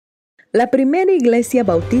La Primera Iglesia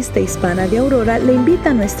Bautista Hispana de Aurora le invita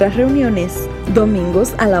a nuestras reuniones,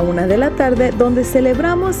 domingos a la 1 de la tarde, donde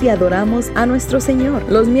celebramos y adoramos a nuestro Señor.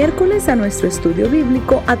 Los miércoles a nuestro estudio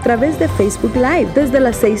bíblico a través de Facebook Live desde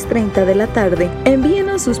las 6:30 de la tarde.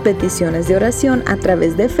 Envíenos sus peticiones de oración a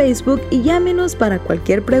través de Facebook y llámenos para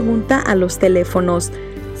cualquier pregunta a los teléfonos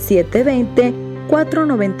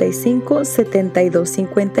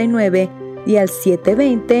 720-495-7259 y al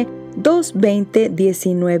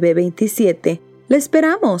 720-220-1927. ¡Le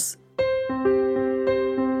esperamos!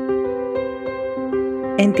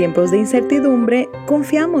 En tiempos de incertidumbre,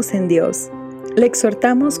 confiamos en Dios. Le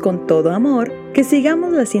exhortamos con todo amor que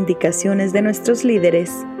sigamos las indicaciones de nuestros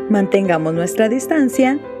líderes, mantengamos nuestra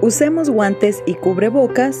distancia, usemos guantes y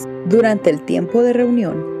cubrebocas durante el tiempo de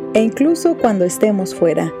reunión e incluso cuando estemos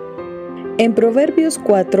fuera. En Proverbios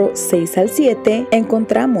 4, 6 al 7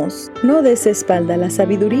 encontramos: no des espalda a la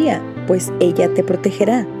sabiduría, pues ella te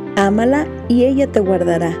protegerá. Ámala y ella te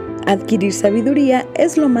guardará. Adquirir sabiduría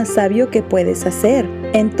es lo más sabio que puedes hacer.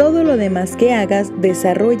 En todo lo demás que hagas,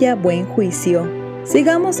 desarrolla buen juicio.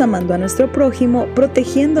 Sigamos amando a nuestro prójimo,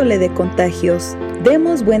 protegiéndole de contagios.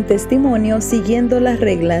 Demos buen testimonio siguiendo las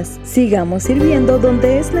reglas. Sigamos sirviendo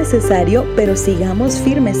donde es necesario, pero sigamos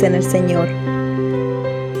firmes en el Señor.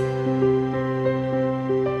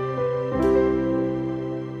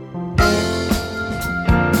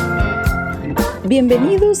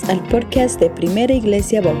 Bienvenidos al podcast de Primera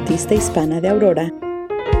Iglesia Bautista Hispana de Aurora.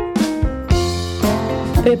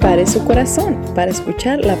 Prepare su corazón para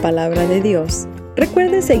escuchar la palabra de Dios.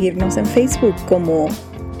 Recuerde seguirnos en Facebook como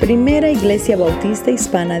Primera Iglesia Bautista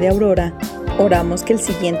Hispana de Aurora. Oramos que el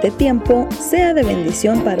siguiente tiempo sea de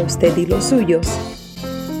bendición para usted y los suyos.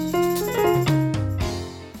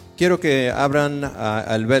 Quiero que abran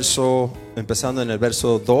al verso, empezando en el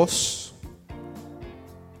verso 2.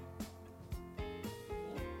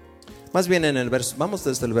 Más bien en el verso, vamos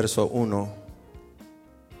desde el verso 1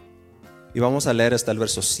 y vamos a leer hasta el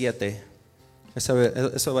verso 7.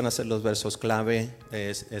 Eso van a ser los versos clave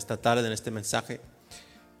esta tarde en este mensaje.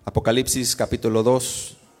 Apocalipsis capítulo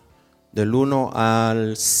 2, del 1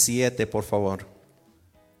 al 7, por favor.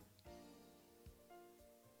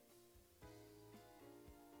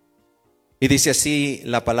 Y dice así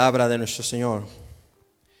la palabra de nuestro Señor.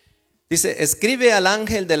 Dice: escribe al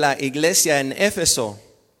ángel de la iglesia en Éfeso,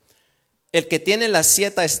 el que tiene las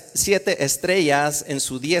 7 estrellas en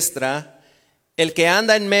su diestra, el que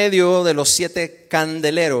anda en medio de los 7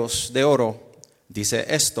 candeleros de oro, dice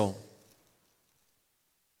esto: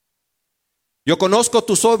 yo conozco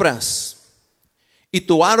tus obras y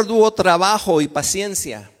tu arduo trabajo y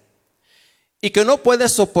paciencia, y que no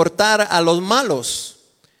puedes soportar a los malos,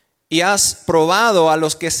 y has probado a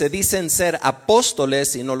los que se dicen ser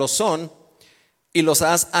apóstoles y no lo son, y los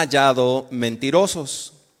has hallado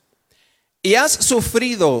mentirosos. Y has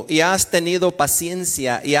sufrido y has tenido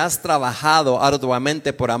paciencia y has trabajado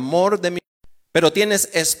arduamente por amor de mí. Pero tienes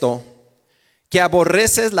esto, que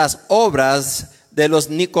aborreces las obras de los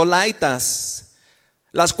nicolaitas,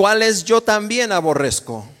 las cuales yo también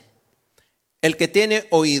aborrezco. El que tiene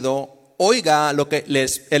oído, oiga lo que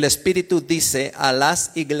el Espíritu dice a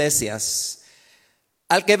las iglesias.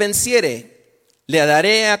 Al que venciere, le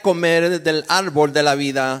daré a comer del árbol de la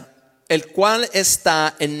vida, el cual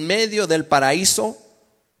está en medio del paraíso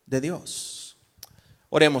de Dios.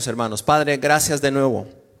 Oremos, hermanos. Padre, gracias de nuevo.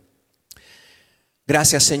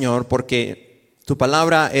 Gracias, Señor, porque tu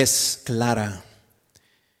palabra es clara.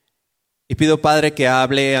 Y pido, Padre, que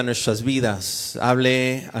hable a nuestras vidas,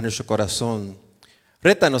 hable a nuestro corazón.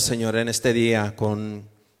 Rétanos, Señor, en este día con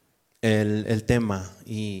el tema.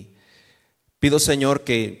 Y pido, Señor,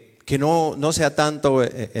 que no sea tanto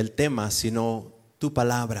el tema, sino tu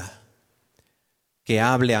palabra. Que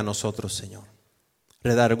hable a nosotros, Señor.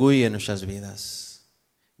 Redarguye nuestras vidas.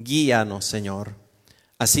 Guíanos, Señor.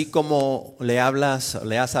 Así como le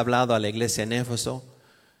has hablado a la iglesia en Éfeso,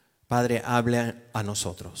 Padre, hable a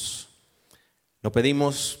nosotros. Lo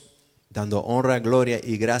pedimos dando honra, gloria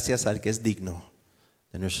y gracias al que es digno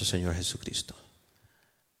de nuestro Señor Jesucristo.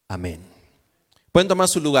 Amén. Pueden tomar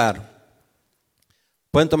su lugar.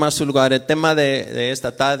 Pueden tomar su lugar. El tema de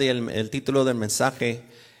esta tarde, el título del mensaje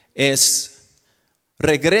es: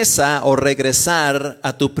 regresa o regresar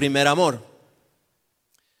a tu primer amor.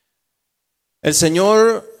 El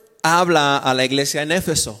Señor habla a la iglesia en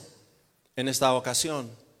Éfeso en esta ocasión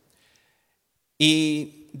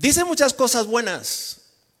y dice muchas cosas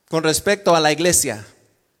buenas con respecto a la iglesia,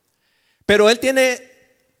 pero Él tiene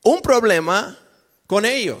un problema con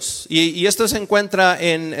ellos y esto se encuentra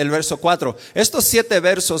en el verso 4. Estos 7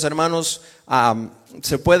 versos, hermanos,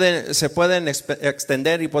 se pueden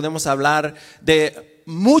extender y podemos hablar de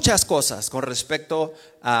muchas cosas con respecto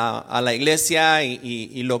a la iglesia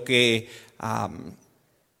y lo que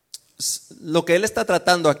Él está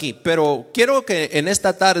tratando aquí. Pero quiero que en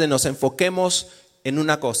esta tarde nos enfoquemos en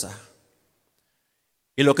una cosa.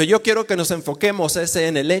 Y lo que yo quiero que nos enfoquemos es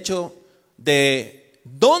en el hecho de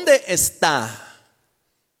 ¿dónde está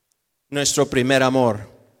nuestro primer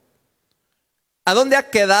amor? ¿A dónde ha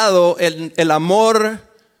quedado el amor,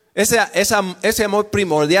 ese amor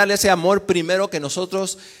primordial, ese amor primero que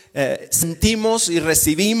nosotros sentimos y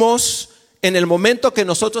recibimos en el momento que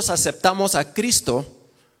nosotros aceptamos a Cristo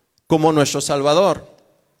como nuestro Salvador?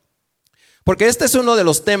 Porque este es uno de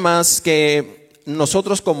los temas que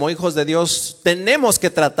nosotros como hijos de Dios tenemos que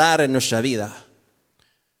tratar en nuestra vida.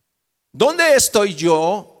 ¿Dónde estoy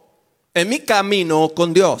yo en mi camino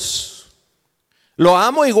con Dios? ¿Lo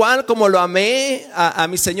amo igual como lo amé a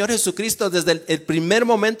mi Señor Jesucristo desde el primer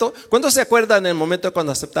momento? ¿Cuántos se acuerdan del momento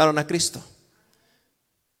cuando aceptaron a Cristo?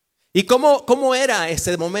 ¿Y cómo era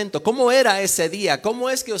ese momento? ¿Cómo era ese día? ¿Cómo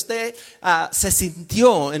es que usted se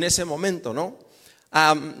sintió en ese momento, no?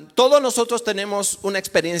 Todos nosotros tenemos una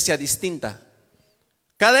experiencia distinta.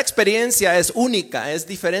 Cada experiencia es única, es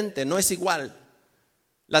diferente, no es igual.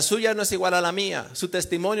 La suya no es igual a la mía, su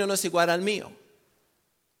testimonio no es igual al mío.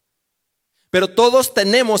 Pero todos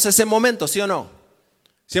tenemos ese momento, ¿sí o no?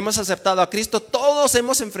 Si hemos aceptado a Cristo, todos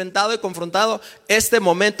hemos enfrentado y confrontado este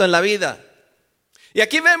momento en la vida. Y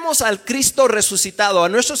aquí vemos al Cristo resucitado, a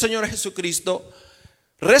nuestro Señor Jesucristo,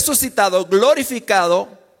 resucitado,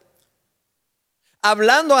 glorificado,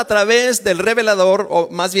 hablando a través del revelador, o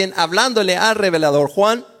más bien hablándole al revelador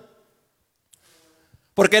Juan,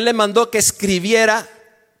 porque él le mandó que escribiera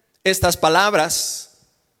estas palabras.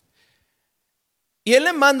 Y él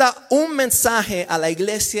le manda un mensaje a la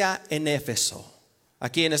iglesia en Éfeso,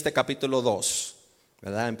 aquí en este capítulo 2,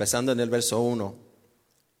 ¿verdad? Empezando en el verso 1.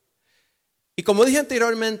 Y como dije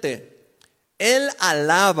anteriormente, él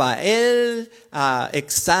alaba, él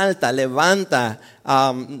exalta, levanta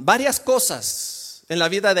varias cosas en la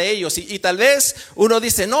vida de ellos. Y tal vez uno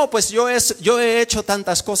dice, no, pues yo he hecho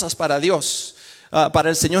tantas cosas para Dios,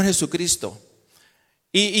 para el Señor Jesucristo.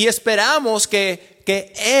 Y esperamos que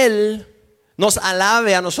Él nos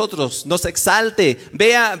alabe a nosotros, nos exalte,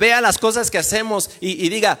 vea las cosas que hacemos y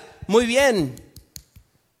diga, muy bien,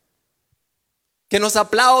 que nos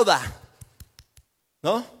aplauda,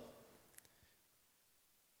 ¿no?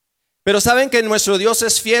 Pero ¿saben que nuestro Dios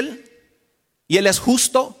es fiel? Y Él es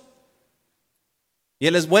justo. Y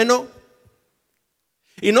Él es bueno.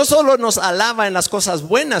 Y no solo nos alaba en las cosas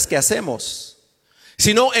buenas que hacemos,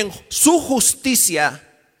 sino en su justicia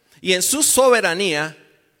y en su soberanía,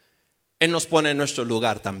 Él nos pone en nuestro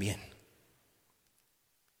lugar también.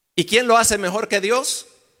 ¿Y quién lo hace mejor que Dios?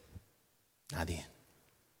 Nadie.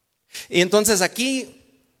 Y entonces aquí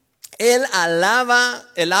Él alaba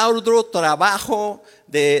el arduo trabajo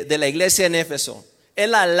de la iglesia en Éfeso.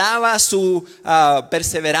 Él alaba su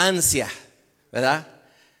perseverancia, ¿verdad?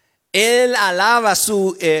 Él alaba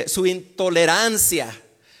su intolerancia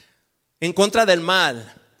en contra del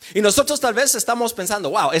mal. Y nosotros tal vez estamos pensando,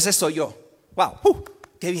 wow, ese soy yo. Wow,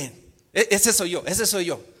 qué bien. Ese soy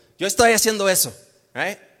yo. Yo estoy haciendo eso,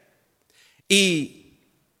 right? Y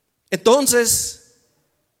entonces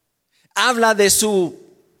habla de su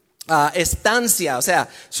estancia, o sea,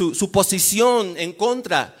 su posición en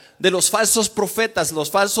contra de los falsos profetas, los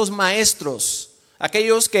falsos maestros.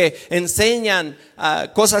 Aquellos que enseñan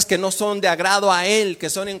cosas que no son de agrado a Él, que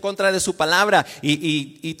son en contra de su palabra.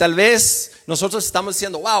 Y tal vez nosotros estamos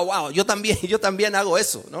diciendo, wow, yo también hago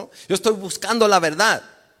eso, ¿no? Yo estoy buscando la verdad.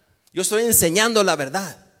 Yo estoy enseñando la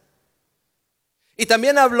verdad. Y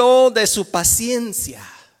también habló de su paciencia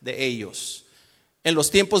de ellos en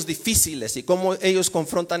los tiempos difíciles y cómo ellos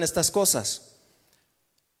confrontan estas cosas.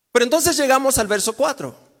 Pero entonces llegamos al verso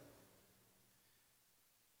 4.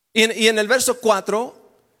 Y en el verso 4,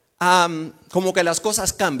 como que las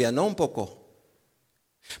cosas cambian, ¿no? Un poco.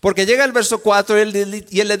 Porque llega el verso 4 y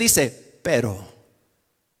él le dice, pero.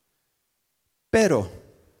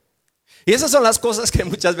 Y esas son las cosas que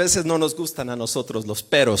muchas veces no nos gustan a nosotros, los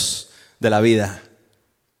peros de la vida.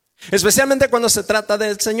 Especialmente cuando se trata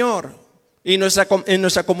del Señor y en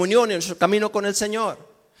nuestra comunión y en nuestro camino con el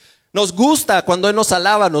Señor. Nos gusta cuando Él nos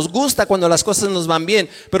alaba, nos gusta cuando las cosas nos van bien,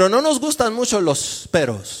 pero no nos gustan mucho los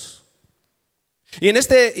peros. Y en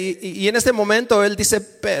este momento Él dice,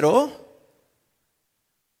 pero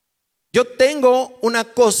yo tengo una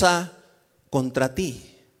cosa contra ti.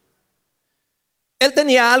 Él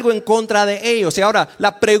tenía algo en contra de ellos. Y ahora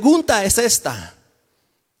la pregunta es esta: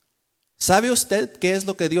 ¿sabe usted qué es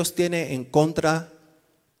lo que Dios tiene en contra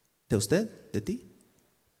de usted, de ti?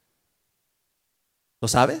 ¿Lo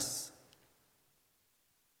sabes?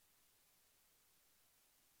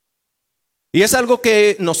 Y es algo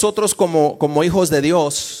que nosotros como hijos de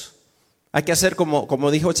Dios hay que hacer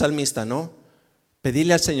como dijo el salmista, ¿no?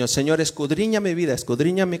 Pedirle al Señor, Señor, escudriña mi vida,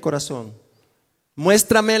 escudriña mi corazón.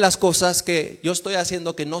 Muéstrame las cosas que yo estoy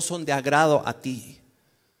haciendo que no son de agrado a ti.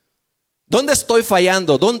 ¿Dónde estoy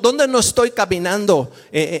fallando? ¿Dónde no estoy caminando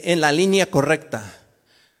en la línea correcta?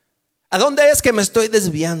 ¿A dónde es que me estoy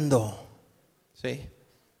desviando? ¿Sí?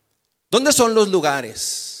 ¿Dónde son los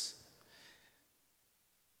lugares?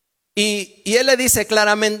 Y él le dice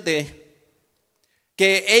claramente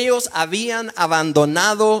que ellos habían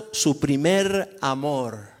abandonado su primer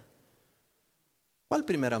amor. ¿Cuál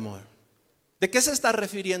primer amor? ¿De qué se está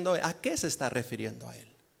refiriendo? ¿A qué se está refiriendo a él?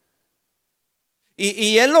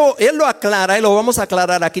 Y él lo aclara y lo vamos a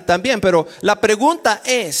aclarar aquí también, pero la pregunta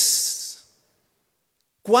es,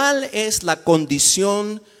 ¿cuál es la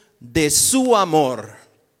condición de su amor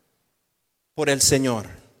por el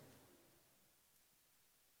Señor?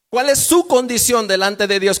 ¿Cuál es su condición delante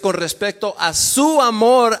de Dios con respecto a su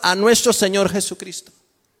amor a nuestro Señor Jesucristo?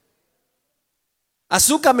 A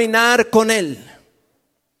su caminar con Él.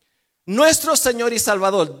 Nuestro Señor y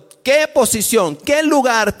Salvador, ¿qué posición, qué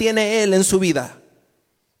lugar tiene Él en su vida?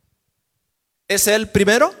 ¿Es Él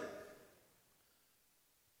primero?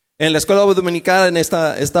 En la escuela dominical en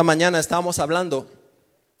esta mañana estábamos hablando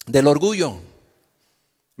del orgullo.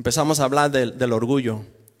 Empezamos a hablar del orgullo.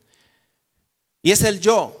 Y es el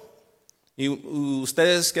yo. Y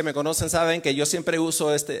ustedes que me conocen saben que yo siempre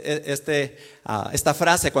uso esta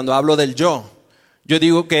frase cuando hablo del yo. Yo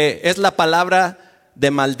digo que es la palabra de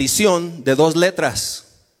maldición de dos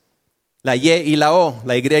letras. La Y y la O,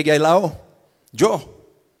 la Y y la O. Yo.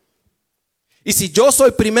 Y si yo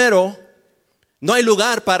soy primero, no hay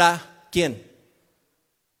lugar para ¿quién?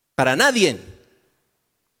 Para nadie.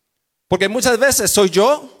 Porque muchas veces soy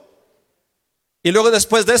yo y luego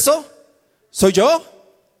después de eso soy yo.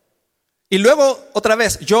 Y luego otra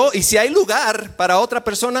vez yo, y si hay lugar para otra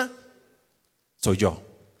persona, soy yo.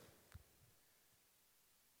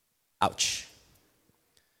 Ouch.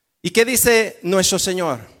 ¿Y qué dice nuestro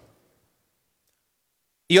Señor?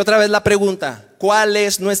 Y otra vez la pregunta, ¿cuál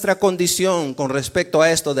es nuestra condición con respecto a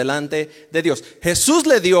esto delante de Dios? Jesús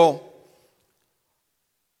le dio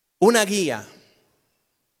una guía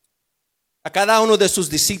a cada uno de sus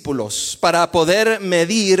discípulos para poder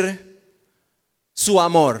medir su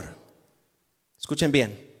amor. Escuchen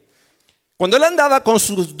bien. Cuando él andaba con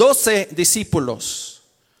sus 12 discípulos,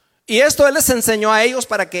 y esto él les enseñó a ellos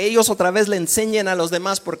para que ellos otra vez le enseñen a los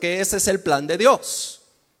demás, porque ese es el plan de Dios.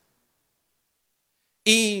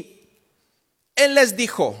 Y él les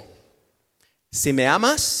dijo, si me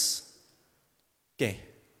amas,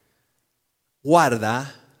 ¿qué?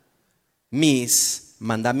 Guarda mis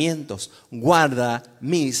mandamientos, guarda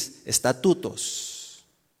mis estatutos.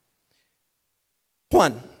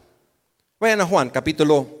 Vayan a Juan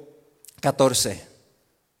capítulo 14.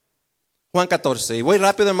 Juan 14. Y voy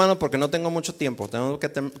rápido, hermano, porque no tengo mucho tiempo. Tengo que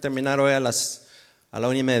terminar hoy a la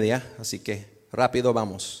 1:30. Así que rápido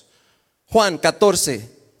vamos. Juan 14,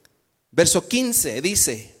 verso 15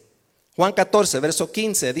 dice. Juan 14, verso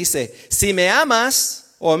 15 dice: si me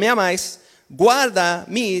amas o me amáis, guarda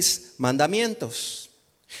mis mandamientos.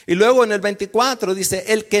 Y luego en el 24 dice: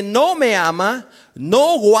 el que no me ama,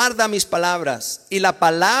 no guarda mis palabras. Y la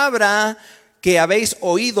palabra que habéis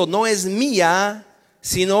oído no es mía,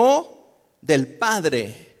 sino del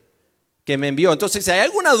Padre que me envió. Entonces, si hay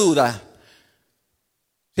alguna duda,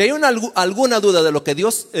 si hay alguna duda de lo que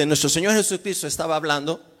Dios, nuestro Señor Jesucristo estaba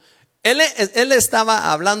hablando, Él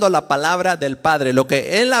estaba hablando la palabra del Padre. Lo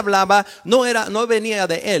que Él hablaba no venía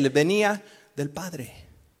de Él, venía del Padre.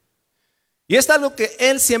 Y esto es lo que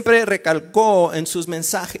Él siempre recalcó en su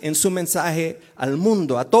mensaje al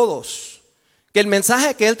mundo, a todos. Que el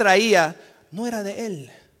mensaje que Él traía no era de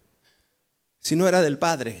Él, sino era del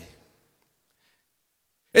Padre.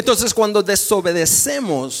 Entonces, cuando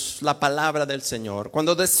desobedecemos la palabra del Señor,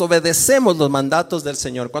 cuando desobedecemos los mandatos del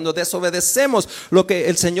Señor, cuando desobedecemos lo que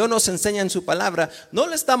el Señor nos enseña en su palabra, no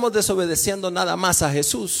le estamos desobedeciendo nada más a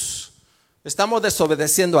Jesús, estamos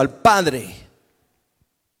desobedeciendo al Padre.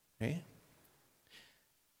 ¿Sí?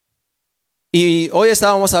 Y hoy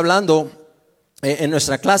estábamos hablando en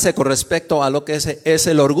nuestra clase con respecto a lo que es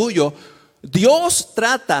el orgullo. Dios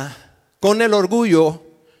trata con el orgullo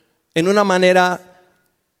en una manera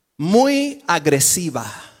muy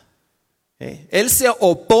agresiva. Él se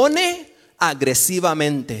opone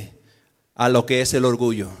agresivamente a lo que es el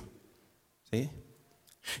orgullo. ¿Sí?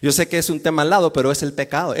 Yo sé que es un tema al lado, pero es el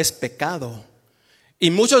pecado, es pecado.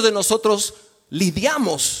 Y muchos de nosotros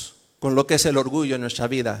lidiamos con lo que es el orgullo en nuestra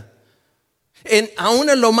vida.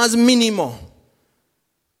 Aún en lo más mínimo.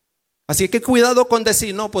 Así que cuidado con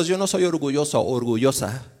decir, no, pues yo no soy orgulloso o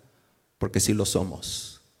orgullosa, porque sí lo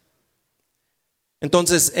somos.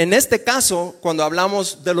 Entonces, en este caso, cuando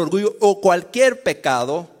hablamos del orgullo o cualquier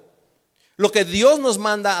pecado, lo que Dios nos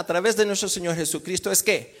manda a través de nuestro Señor Jesucristo es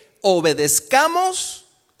que obedezcamos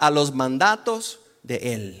a los mandatos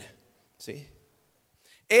de Él. ¿Sí?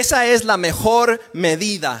 Esa es la mejor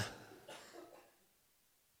medida.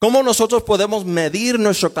 ¿Cómo nosotros podemos medir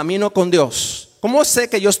nuestro camino con Dios? ¿Cómo sé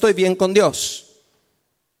que yo estoy bien con Dios?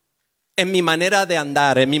 En mi manera de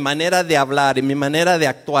andar, en mi manera de hablar, en mi manera de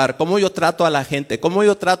actuar, cómo yo trato a la gente, cómo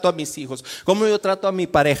yo trato a mis hijos, cómo yo trato a mi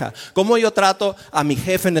pareja, cómo yo trato a mi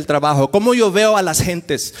jefe en el trabajo, cómo yo veo a las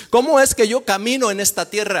gentes, cómo es que yo camino en esta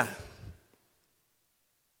tierra.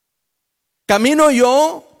 ¿Camino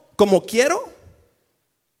yo como quiero?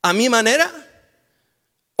 ¿A mi manera?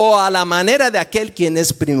 ¿O a la manera de aquel quien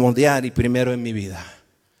es primordial y primero en mi vida?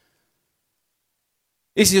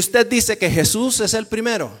 Y si usted dice que Jesús es el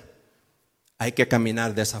primero, hay que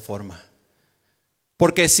caminar de esa forma.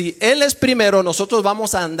 Porque si Él es primero, nosotros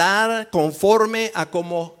vamos a andar conforme a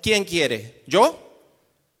como ¿quién quiere? ¿Yo?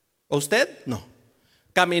 ¿O usted? No.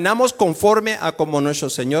 Caminamos conforme a como nuestro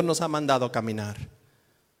Señor nos ha mandado caminar.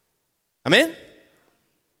 Amén.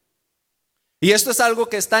 Y esto es algo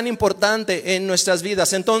que es tan importante en nuestras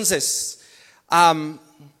vidas. Entonces,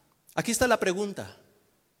 aquí está la pregunta.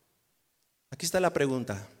 Aquí está la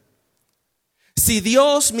pregunta. Si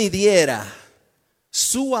Dios midiera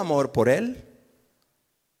su amor por Él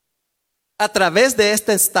a través de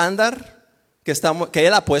este estándar que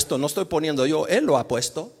Él ha puesto, no estoy poniendo yo, Él lo ha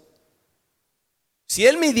puesto. Si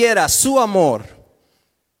Él midiera su amor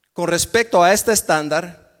con respecto a este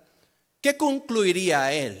estándar, ¿qué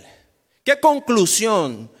concluiría Él? ¿Qué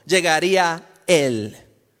conclusión llegaría Él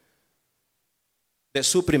de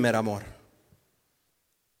su primer amor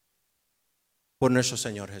por nuestro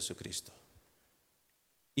Señor Jesucristo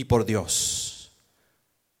y por Dios?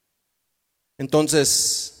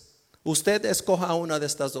 Entonces, usted escoja una de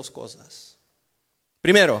estas dos cosas.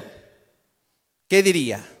 Primero, ¿qué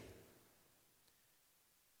diría?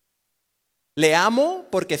 Le amo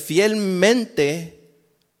porque fielmente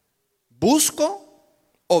busco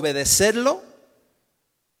obedecerlo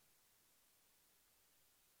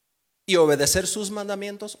y obedecer sus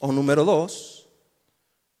mandamientos. O número dos,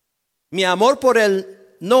 mi amor por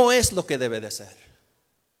Él no es lo que debe de ser.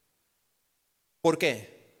 ¿Por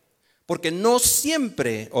qué? Porque no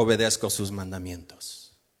siempre obedezco sus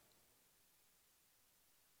mandamientos.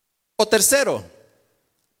 O tercero,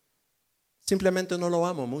 simplemente no lo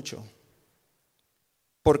amo mucho,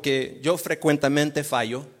 porque yo frecuentemente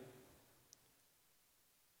fallo.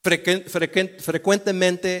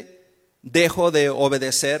 Frecuentemente dejo de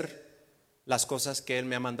obedecer las cosas que Él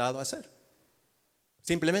me ha mandado a hacer.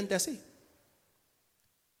 Simplemente así.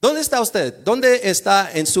 ¿Dónde está usted? ¿Dónde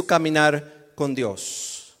está en su caminar con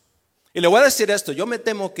Dios? Y le voy a decir esto, yo me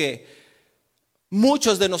temo que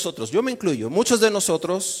muchos de nosotros, yo me incluyo, muchos de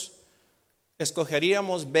nosotros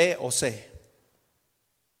escogeríamos B o C.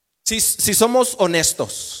 Si somos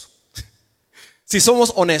honestos, si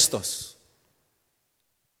somos honestos.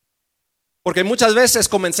 Porque muchas veces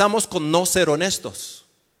comenzamos con no ser honestos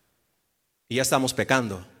y ya estamos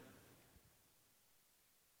pecando.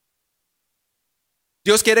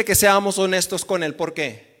 Dios quiere que seamos honestos con Él. ¿Por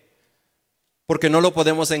qué? Porque no lo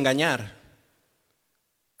podemos engañar.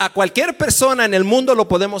 A cualquier persona en el mundo lo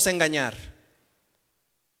podemos engañar.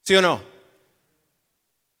 ¿Sí o no?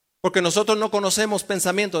 Porque nosotros no conocemos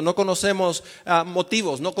pensamientos, no conocemos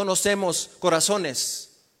motivos, no conocemos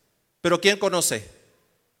corazones. Pero ¿quién conoce?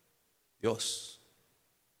 Dios.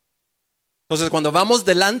 Entonces, cuando vamos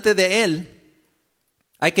delante de Él,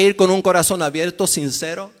 hay que ir con un corazón abierto,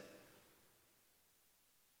 sincero,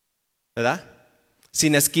 ¿verdad?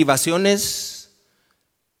 Sin esquivaciones,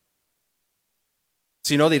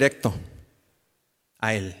 sino directo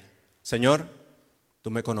a Él. Señor,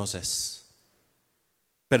 tú me conoces.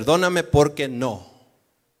 Perdóname porque no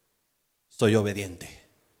soy obediente.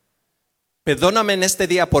 Perdóname en este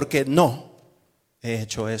día porque no he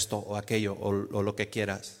hecho esto o aquello o lo que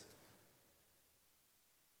quieras.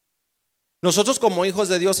 Nosotros como hijos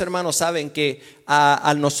de Dios, hermanos, saben que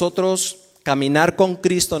al nosotros caminar con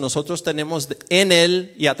Cristo, nosotros tenemos en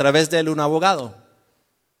Él y a través de Él un abogado.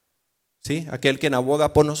 ¿Sí? Aquel quien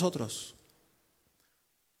aboga por nosotros.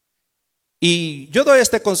 Y yo doy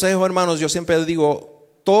este consejo, hermanos, yo siempre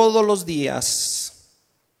digo, todos los días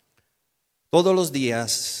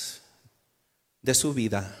de su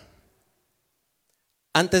vida,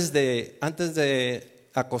 antes de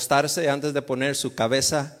acostarse, antes de poner su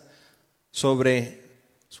cabeza sobre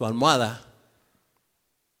su almohada,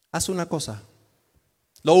 haz una cosa.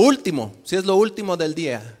 Lo último, si es lo último del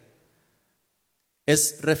día,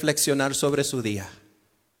 es reflexionar sobre su día.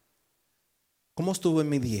 ¿Cómo estuvo en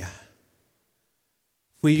mi día?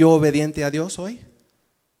 ¿Fui yo obediente a Dios hoy?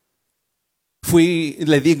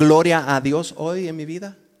 ¿Le di gloria a Dios hoy en mi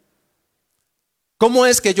vida? ¿Cómo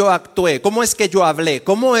es que yo actué? ¿Cómo es que yo hablé?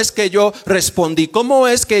 ¿Cómo es que yo respondí? ¿Cómo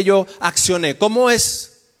es que yo accioné? ¿Cómo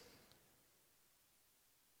es?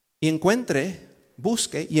 Y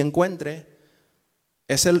busque y encuentre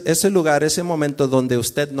ese lugar, ese momento donde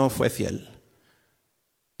usted no fue fiel,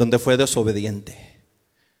 donde fue desobediente,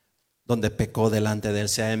 donde pecó delante de Él,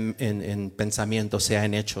 sea en pensamiento, sea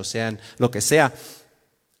en hechos, sea en lo que sea.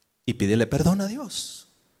 Y pídele perdón a Dios.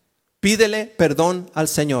 Pídele perdón al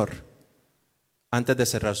Señor antes de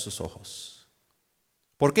cerrar sus ojos.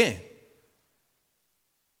 ¿Por qué?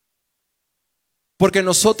 Porque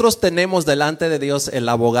nosotros tenemos delante de Dios el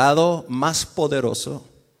abogado más poderoso,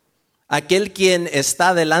 aquel quien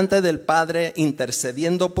está delante del Padre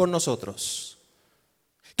intercediendo por nosotros.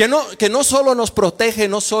 Que no solo nos protege,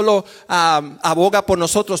 no solo aboga por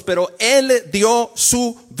nosotros, pero Él dio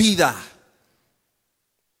su vida.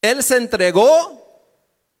 Él se entregó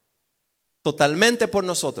totalmente por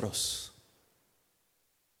nosotros.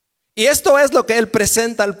 Y esto es lo que Él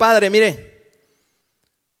presenta al Padre. Mire,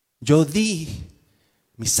 yo di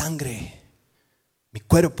mi sangre, mi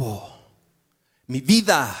cuerpo, mi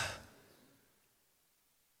vida.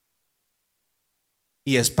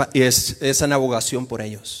 Y es en abogación por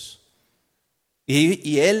ellos.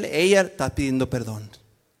 Ella está pidiendo perdón.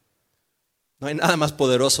 No hay nada más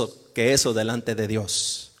poderoso que eso delante de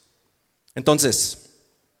Dios. Entonces,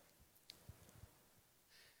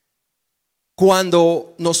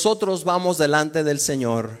 cuando nosotros vamos delante del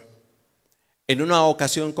Señor en una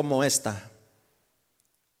ocasión como esta,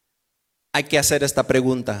 hay que hacer esta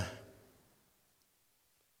pregunta: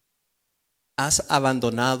 ¿has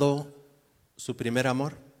abandonado su primer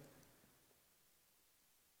amor?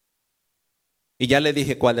 Y ya le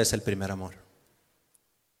dije cuál es el primer amor.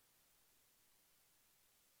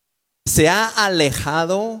 ¿Se ha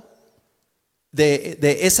alejado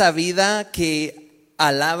de esa vida que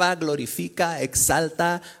alaba, glorifica,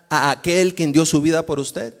 exalta a aquel quien dio su vida por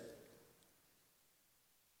usted?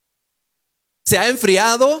 ¿Se ha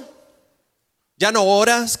enfriado? ¿Ya no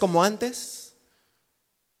oras como antes?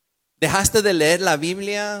 ¿Dejaste de leer la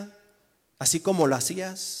Biblia así como lo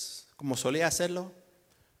hacías, como solía hacerlo?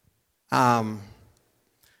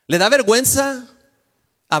 ¿Le da vergüenza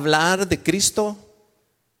hablar de Cristo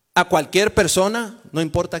a cualquier persona, no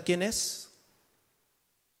importa quién es?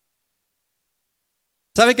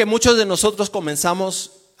 ¿Sabe que muchos de nosotros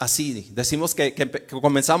comenzamos así? Decimos que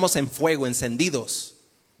comenzamos en fuego, encendidos.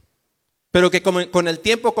 Pero que con el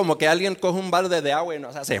tiempo como que alguien coge un balde de agua y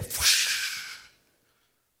nos hace...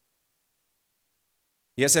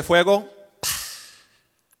 Y ese fuego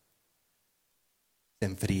se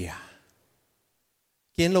enfría.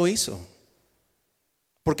 ¿Quién lo hizo?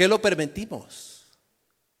 ¿Por qué lo permitimos?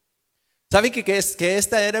 ¿Sabe que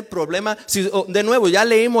este era el problema? De nuevo, ya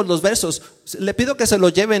leímos los versos. Le pido que se lo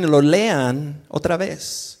lleven y lo lean otra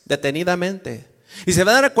vez, detenidamente. Y se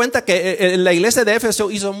va a dar cuenta que la iglesia de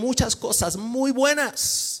Éfeso hizo muchas cosas muy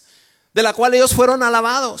buenas, de la cual ellos fueron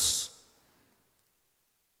alabados.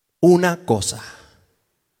 Una cosa,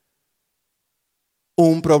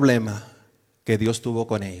 un problema que Dios tuvo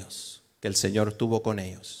con ellos, que el Señor tuvo con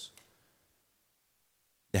ellos: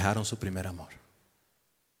 dejaron su primer amor.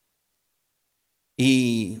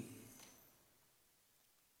 Y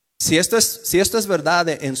si esto es verdad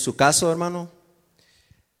en su caso, hermano,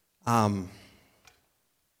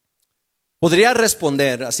 podría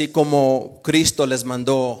responder así como Cristo les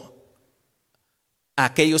mandó a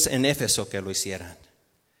aquellos en Éfeso que lo hicieran.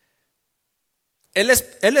 Él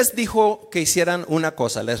les dijo que hicieran una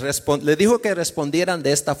cosa, les dijo que respondieran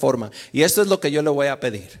de esta forma. Y esto es lo que yo le voy a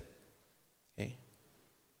pedir. ¿Okay?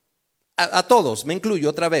 A todos, me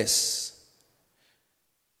incluyo otra vez.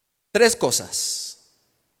 3 cosas.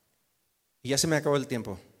 Y ya se me acabó el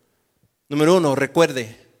tiempo. Número 1,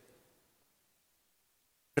 recuerde.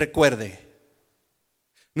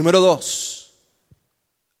 Número 2,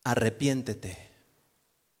 arrepiéntete.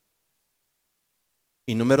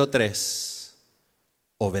 Y número 3,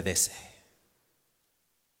 obedece.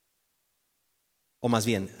 O más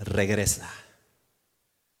bien, regresa.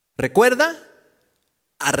 Recuerda,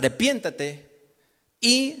 arrepiéntate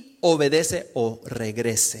y obedece o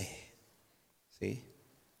regrese. ¿Sí?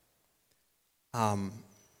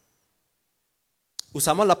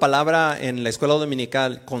 Usamos la palabra en la escuela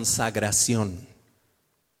dominical, consagración.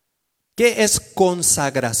 ¿Qué es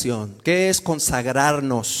consagración? ¿Qué es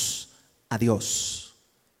consagrarnos a Dios?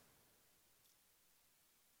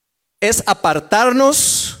 es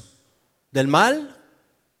apartarnos del mal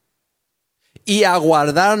y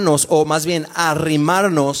aguardarnos, o más bien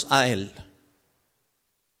arrimarnos a Él.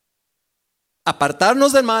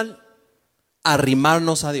 Apartarnos del mal,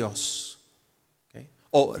 arrimarnos a Dios, ¿okay?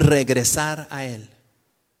 O regresar a Él.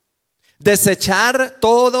 Desechar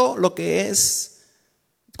todo lo que es,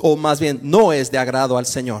 o más bien no es de agrado al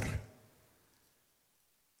Señor.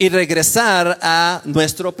 Y regresar a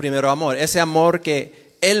nuestro primer amor, ese amor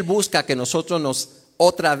que Él busca que nosotros nos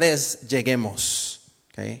otra vez lleguemos.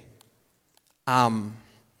 ¿Okay?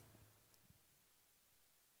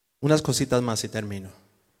 Unas cositas más y termino.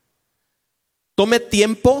 Tome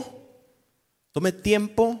tiempo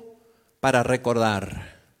para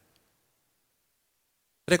recordar.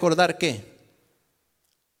 ¿Recordar qué?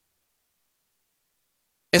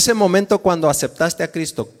 Ese momento cuando aceptaste a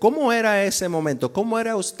Cristo, ¿cómo era ese momento? ¿Cómo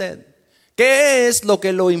era usted? ¿Qué es lo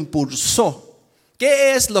que lo impulsó?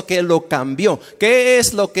 ¿Qué es lo que lo cambió? ¿Qué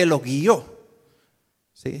es lo que lo guió?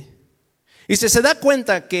 ¿Sí? Y si se da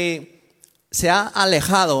cuenta que se ha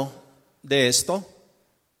alejado de esto,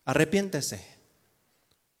 arrepiéntese.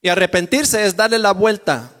 Y arrepentirse es darle la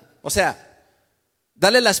vuelta, o sea,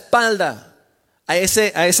 darle la espalda a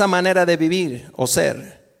esa manera de vivir o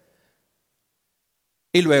ser.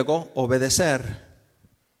 Y luego obedecer.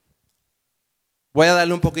 Voy a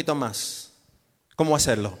darle un poquito más. ¿Cómo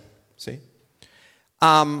hacerlo? ¿Sí?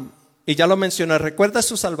 Y ya lo mencioné, recuerda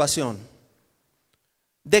su salvación.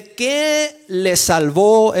 ¿De qué le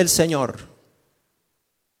salvó el Señor?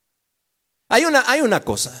 Hay una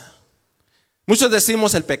cosa. Muchos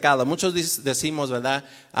decimos el pecado, muchos decimos, ¿verdad?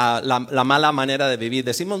 La mala manera de vivir,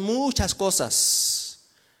 decimos muchas cosas.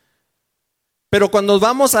 Pero cuando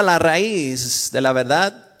vamos a la raíz de la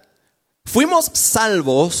verdad, fuimos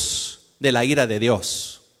salvos de la ira de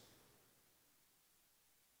Dios.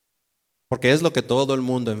 Porque es lo que todo el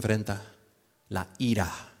mundo enfrenta, la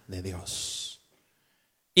ira de Dios.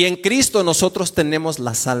 Y en Cristo nosotros tenemos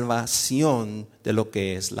la salvación de lo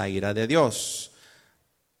que es la ira de Dios.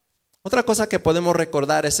 Otra cosa que podemos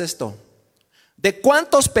recordar es esto. ¿De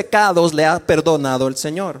cuántos pecados le ha perdonado el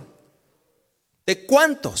Señor? ¿De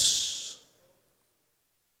cuántos?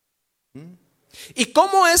 ¿Y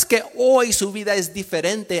cómo es que hoy su vida es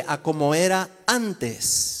diferente a como era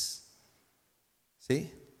antes?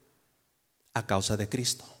 ¿Sí? A causa de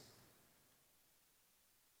Cristo.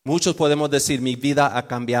 Muchos podemos decir, mi vida ha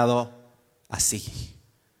cambiado así,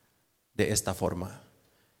 de esta forma.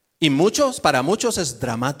 Y para muchos es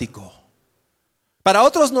dramático. Para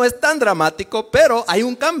otros no es tan dramático, pero hay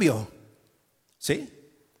un cambio. ¿Sí?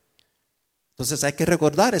 Entonces hay que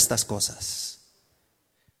recordar estas cosas.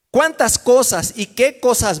 ¿Cuántas cosas y qué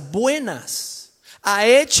cosas buenas ha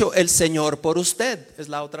hecho el Señor por usted? Es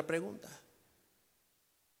la otra pregunta.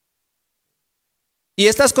 Y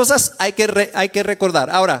estas cosas hay que recordar.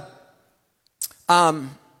 Ahora,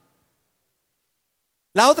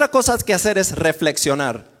 la otra cosa que hacer es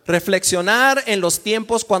reflexionar. Reflexionar en los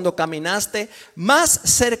tiempos cuando caminaste más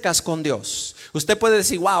cerca con Dios. Usted puede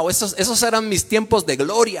decir, wow, esos eran mis tiempos de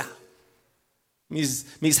gloria.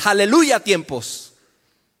 Mis aleluya tiempos.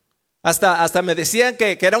 Hasta me decían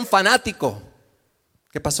que era un fanático.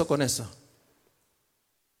 ¿Qué pasó con eso?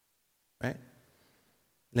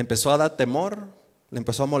 Le empezó a dar temor, le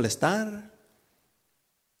empezó a molestar.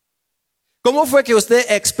 ¿Cómo fue que usted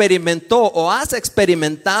experimentó o has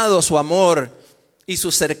experimentado su amor y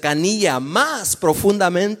su cercanía más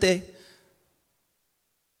profundamente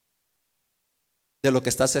de lo que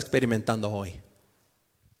estás experimentando hoy?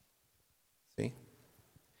 ¿Sí?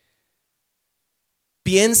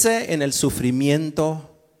 Piense en el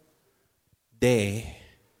sufrimiento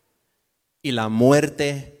y la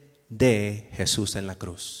muerte de Jesús en la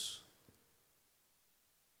cruz.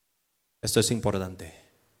 Esto es importante.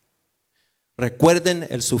 Recuerden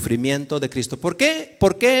el sufrimiento de Cristo. ¿Por qué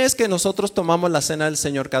es que nosotros tomamos la cena del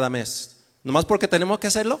Señor cada mes? ¿Nomás porque tenemos que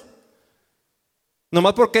hacerlo?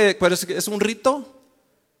 ¿Nomás porque es un rito?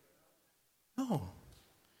 No.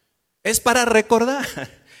 Es para recordar.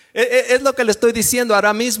 Es lo que le estoy diciendo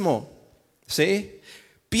ahora mismo. ¿Sí?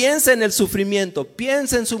 Piense en el sufrimiento,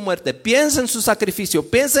 piense en su muerte, piense en su sacrificio,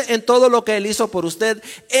 piense en todo lo que Él hizo por usted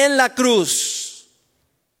en la cruz.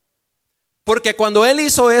 Porque cuando Él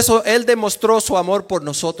hizo eso, Él demostró su amor por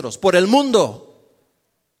nosotros, por el mundo.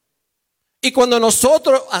 Y cuando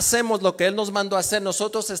nosotros hacemos lo que Él nos mandó a hacer,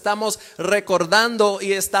 nosotros estamos recordando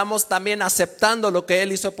y estamos también aceptando lo que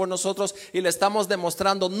Él hizo por nosotros y le estamos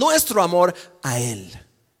demostrando nuestro amor a Él.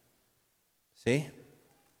 ¿Sí?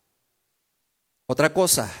 Otra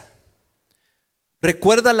cosa,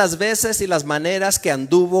 recuerda las veces y las maneras que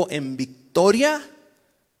anduvo en victoria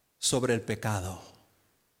sobre el pecado.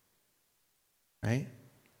 ¿right?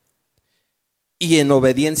 Y en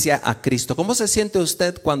obediencia a Cristo. ¿Cómo se siente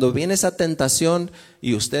usted cuando viene esa tentación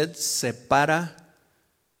y usted se para,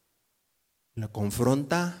 lo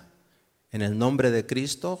confronta en el nombre de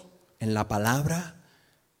Cristo, en la palabra,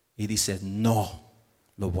 y dice, no,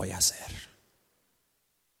 lo voy a hacer?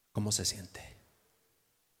 ¿Cómo se siente?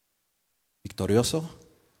 ¿Victorioso?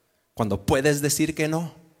 Cuando puedes decir que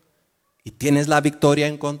no y tienes la victoria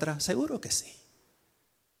en contra, seguro que sí.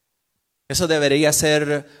 Eso debería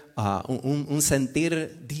ser un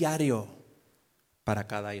sentir diario para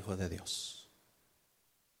cada hijo de Dios.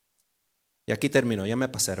 Y aquí termino, ya me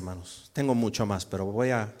pasé, hermanos. Tengo mucho más, pero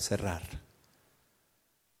voy a cerrar.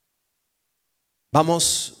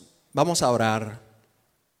 Vamos a orar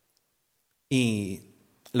y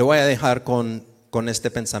le voy a dejar con este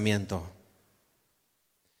pensamiento.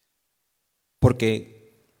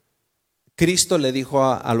 Porque Cristo le dijo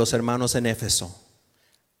a los hermanos en Éfeso,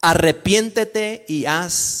 arrepiéntete y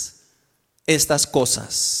haz estas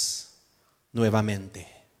cosas nuevamente.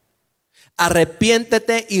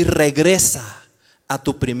 Arrepiéntete y regresa a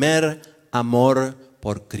tu primer amor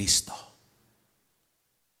por Cristo.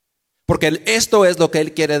 Porque esto es lo que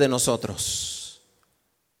Él quiere de nosotros.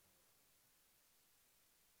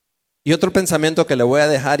 Y otro pensamiento que le voy a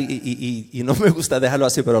dejar, y no me gusta dejarlo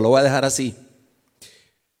así, pero lo voy a dejar así.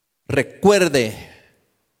 Recuerde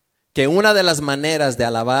que una de las maneras de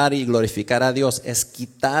alabar y glorificar a Dios es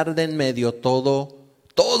quitar de en medio todo,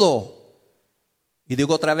 y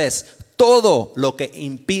digo otra vez, todo lo que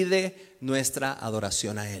impide nuestra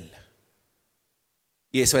adoración a Él.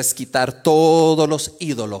 Y eso es quitar todos los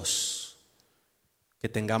ídolos que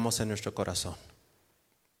tengamos en nuestro corazón.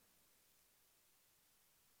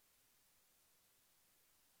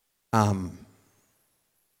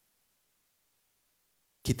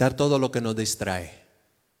 Quitar todo lo que nos distrae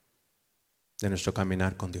de nuestro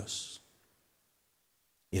caminar con Dios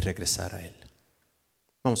y regresar a Él.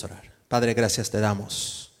 Vamos a orar. Padre, gracias te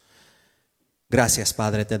damos. Gracias,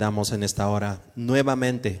 Padre, te damos en esta hora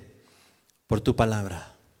nuevamente por tu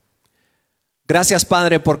palabra. Gracias,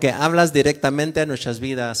 Padre, porque hablas directamente a nuestras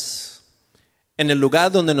vidas en el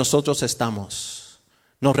lugar donde nosotros estamos.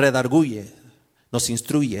 Nos redarguyes, nos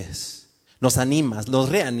instruyes, nos animas, nos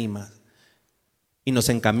reanimas y nos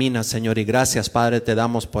encaminas, Señor. Y gracias, Padre, te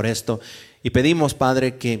damos por esto. Y pedimos,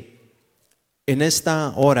 Padre, que en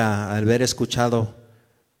esta hora, al haber escuchado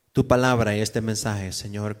tu palabra y este mensaje,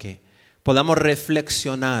 Señor, que podamos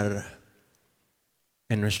reflexionar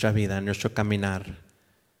en nuestra vida, en nuestro caminar.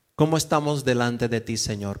 ¿Cómo estamos delante de ti,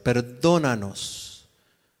 Señor? Perdónanos,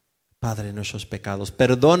 Padre, nuestros pecados.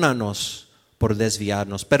 Perdónanos por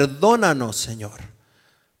desviarnos. Perdónanos, Señor,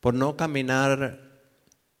 por no caminar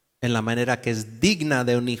en la manera que es digna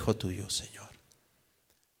de un hijo tuyo, Señor.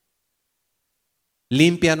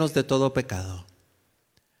 Límpianos de todo pecado.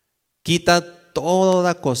 Quita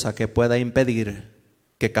toda cosa que pueda impedir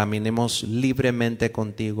que caminemos libremente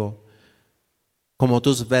contigo como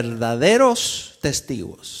tus verdaderos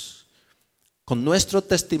testigos, con nuestro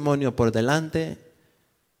testimonio por delante,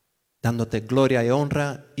 dándote gloria y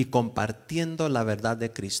honra y compartiendo la verdad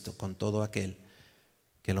de Cristo con todo aquel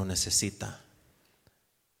que lo necesita.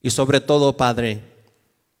 Y sobre todo, Padre,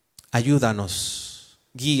 ayúdanos,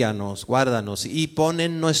 guíanos, guárdanos y pon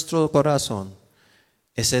en nuestro corazón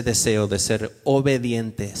ese deseo de ser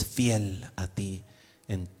obedientes, fiel a ti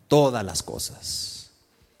en todas las cosas.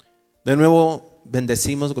 De nuevo,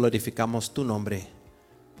 bendecimos, glorificamos tu nombre,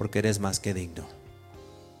 porque eres más que digno.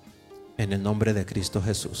 En el nombre de Cristo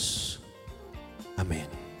Jesús. Amén.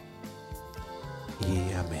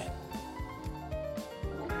 Y amén.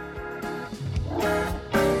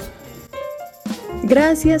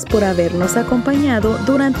 Gracias por habernos acompañado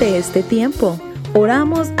durante este tiempo.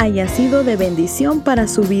 Oramos haya sido de bendición para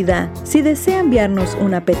su vida. Si desea enviarnos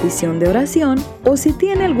una petición de oración o si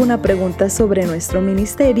tiene alguna pregunta sobre nuestro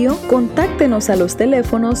ministerio, contáctenos a los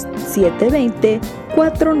teléfonos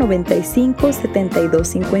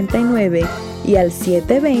 720-495-7259 y al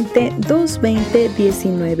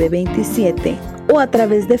 720-220-1927 o a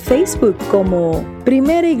través de Facebook como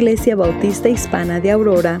Primera Iglesia Bautista Hispana de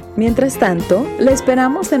Aurora. Mientras tanto, le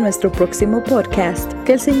esperamos en nuestro próximo podcast.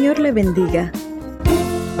 Que el Señor le bendiga.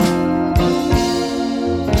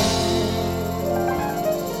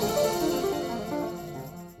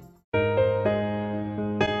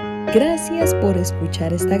 Gracias por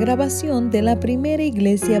escuchar esta grabación de la Primera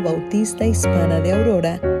Iglesia Bautista Hispana de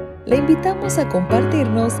Aurora. Le invitamos a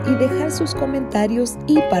compartirnos y dejar sus comentarios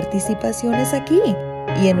y participaciones aquí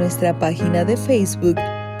y en nuestra página de Facebook,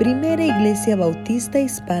 Primera Iglesia Bautista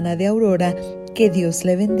Hispana de Aurora. Que Dios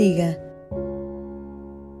le bendiga.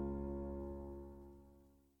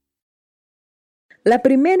 La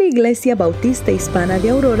Primera Iglesia Bautista Hispana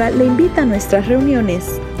de Aurora le invita a nuestras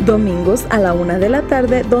reuniones, domingos a la 1 de la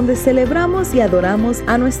tarde, donde celebramos y adoramos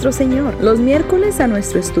a nuestro Señor. Los miércoles a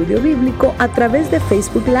nuestro estudio bíblico a través de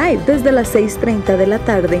Facebook Live desde las 6:30 de la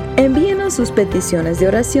tarde. Envíenos sus peticiones de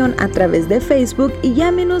oración a través de Facebook y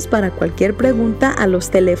llámenos para cualquier pregunta a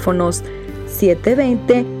los teléfonos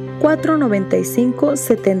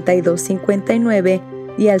 720-495-7259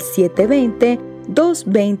 y al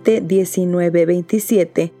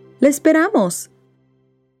 720-220-1927. ¡Le esperamos!